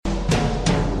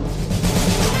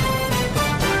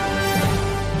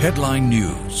Headline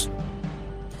News.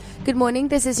 Good morning,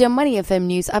 this is your Money FM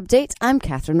News Update. I'm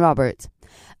Catherine Robert.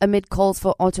 Amid calls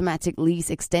for automatic lease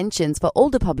extensions for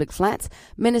older public flats,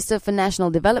 Minister for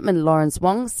National Development Lawrence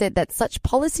Wong said that such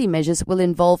policy measures will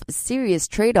involve serious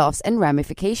trade-offs and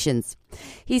ramifications.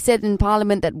 He said in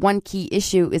Parliament that one key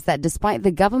issue is that despite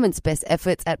the government's best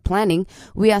efforts at planning,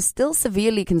 we are still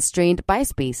severely constrained by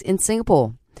space in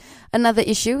Singapore. Another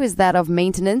issue is that of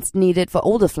maintenance needed for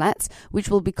older flats, which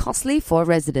will be costly for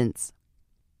residents.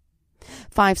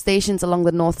 5 stations along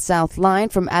the North-South line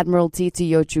from Admiralty to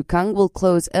Yio Chu Kang will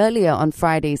close earlier on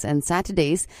Fridays and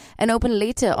Saturdays and open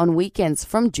later on weekends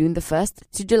from June the 1st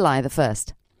to July the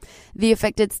 1st. The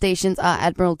affected stations are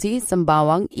Admiralty,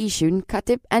 Sembawang, Yishun,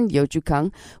 Khatib and Yio Chu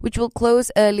Kang, which will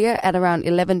close earlier at around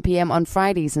 11 p.m. on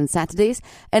Fridays and Saturdays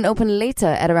and open later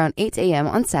at around 8 a.m.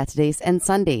 on Saturdays and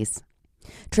Sundays.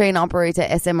 Train operator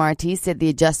SMRT said the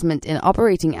adjustment in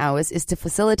operating hours is to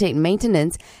facilitate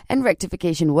maintenance and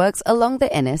rectification works along the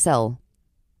NSL.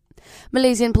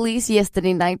 Malaysian police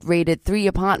yesterday night raided 3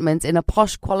 apartments in a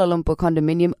posh Kuala Lumpur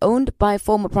condominium owned by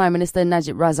former Prime Minister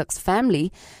Najib Razak's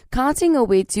family, carting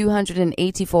away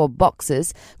 284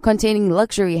 boxes containing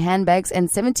luxury handbags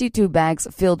and 72 bags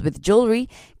filled with jewellery,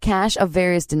 cash of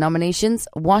various denominations,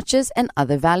 watches and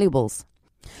other valuables.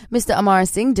 Mr. Amar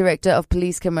Singh, Director of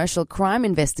Police Commercial Crime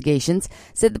Investigations,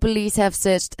 said the police have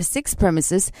searched 6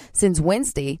 premises since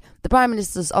Wednesday, the Prime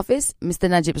Minister's office, Mr.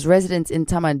 Najib's residence in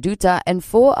Taman Duta and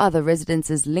 4 other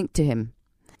residences linked to him.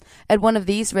 At one of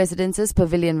these residences,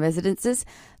 Pavilion Residences,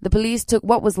 the police took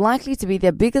what was likely to be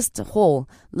their biggest haul,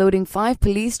 loading 5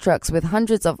 police trucks with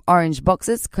hundreds of orange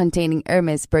boxes containing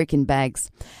Hermes Birkin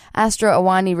bags. Astro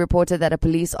Awani reported that a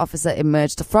police officer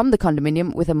emerged from the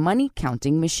condominium with a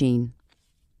money-counting machine.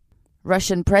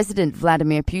 Russian President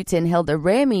Vladimir Putin held a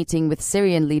rare meeting with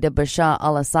Syrian leader Bashar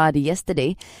al-Assad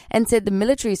yesterday and said the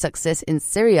military success in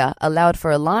Syria allowed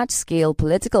for a large-scale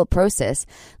political process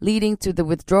leading to the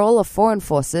withdrawal of foreign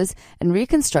forces and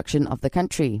reconstruction of the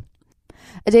country.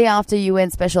 A day after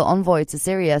UN Special Envoy to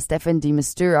Syria Staffan de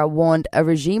Mistura warned a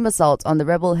regime assault on the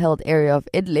rebel-held area of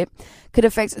Idlib could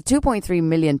affect 2.3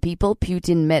 million people,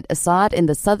 Putin met Assad in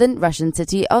the southern Russian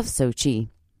city of Sochi.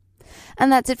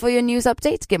 And that's it for your news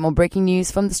update. Get more breaking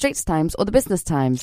news from the Straits Times or the Business Times.